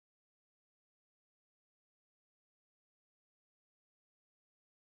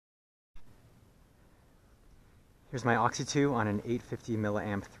Here's my Oxy 2 on an 850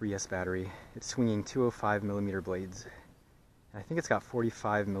 milliamp 3S battery. It's swinging 205 millimeter blades. And I think it's got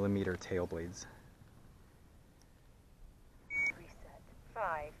 45 millimeter tail blades. Reset.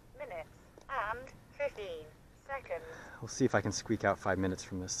 5 minutes and 15 seconds. We'll see if I can squeak out 5 minutes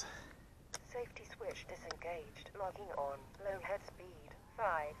from this. Safety switch disengaged. Logging on. Low head speed.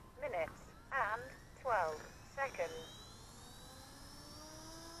 5 minutes and 12 seconds.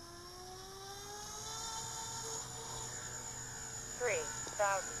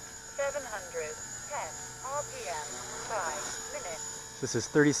 3,710 RPM. 5 minutes. This is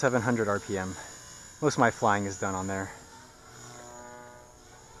 3,700 RPM. Most of my flying is done on there.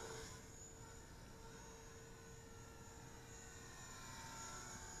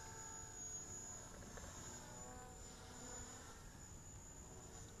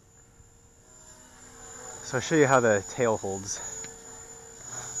 So I'll show you how the tail holds.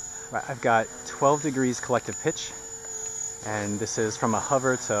 I've got 12 degrees collective pitch, and this is from a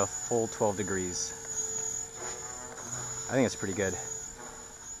hover to full 12 degrees. I think it's pretty good.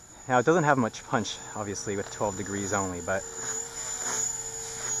 Now it doesn't have much punch, obviously, with 12 degrees only, but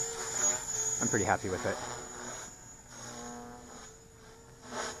I'm pretty happy with it.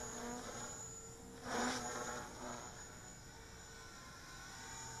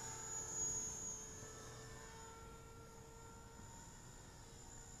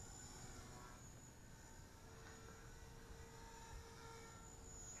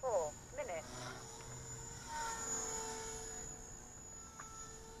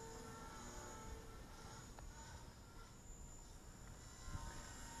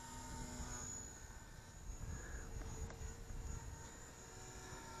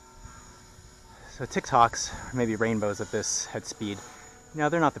 So TikToks, or maybe rainbows at this head speed, you know,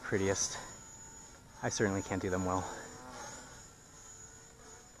 they're not the prettiest. I certainly can't do them well.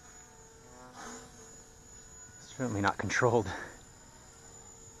 Certainly not controlled.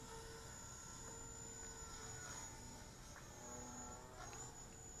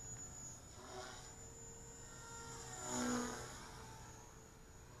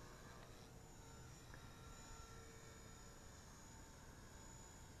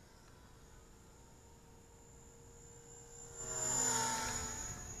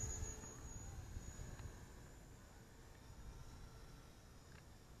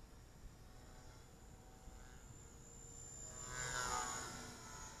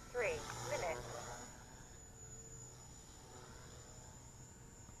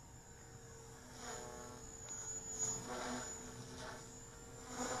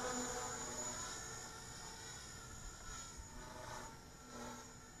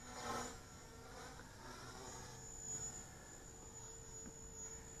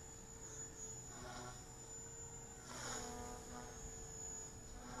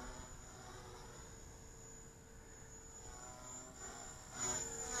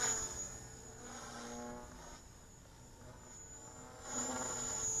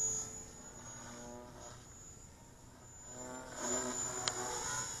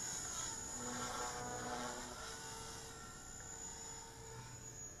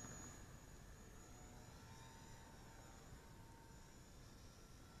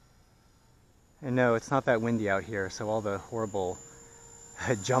 And no, it's not that windy out here, so all the horrible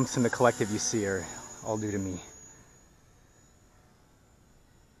jumps in the collective you see are all due to me.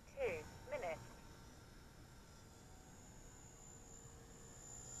 2 minutes.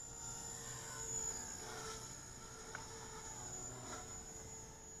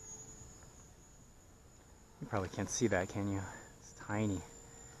 You probably can't see that, can you? It's tiny.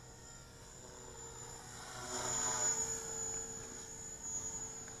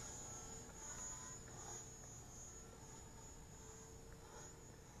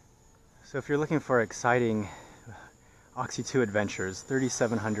 So if you're looking for exciting Oxy 2 adventures,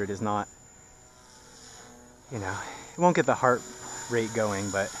 3,700 is not, you know, it won't get the heart rate going,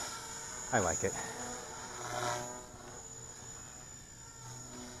 but I like it.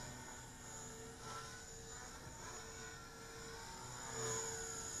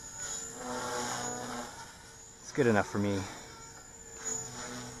 It's good enough for me.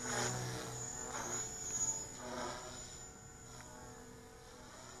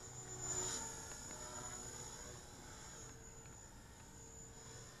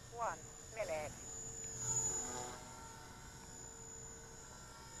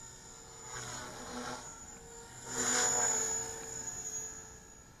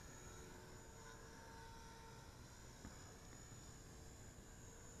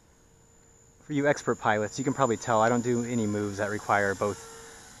 For you expert pilots, you can probably tell I don't do any moves that require both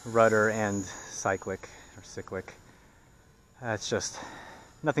rudder and cyclic or cyclic. It's just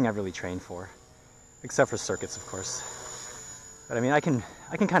nothing I've really trained for. except for circuits, of course. But I mean, I can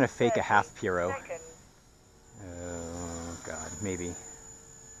kind of fake a half Puro. Oh God, maybe.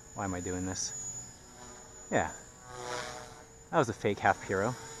 Why am I doing this? Yeah, that was a fake half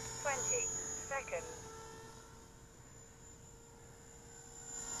Puro. 20 seconds.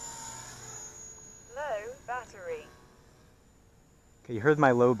 Low battery. Okay, you heard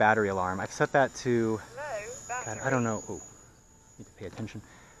my low battery alarm. I've set that to, Low battery. God, I don't know. Oh, need to pay attention.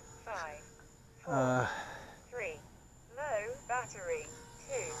 5, 4, 3. Low battery.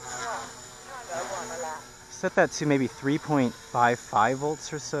 2, 1. Timer 1 elapsed. Set that to maybe 3.55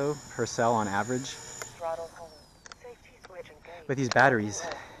 volts or so per cell on average. Throttle hold. Safety switch engaged. But these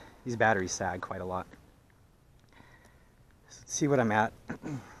batteries sag quite a lot. So let's see what I'm at.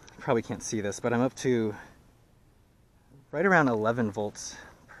 You probably can't see this, but I'm up to right around 11 volts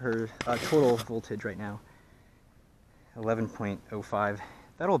per total voltage right now. 11.05.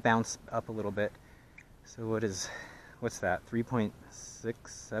 That'll bounce up a little bit. So what's that?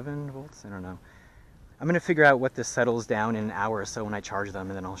 3.67 volts? I don't know. I'm going to figure out what this settles down in an hour or so when I charge them,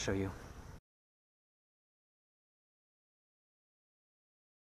 and then I'll show you.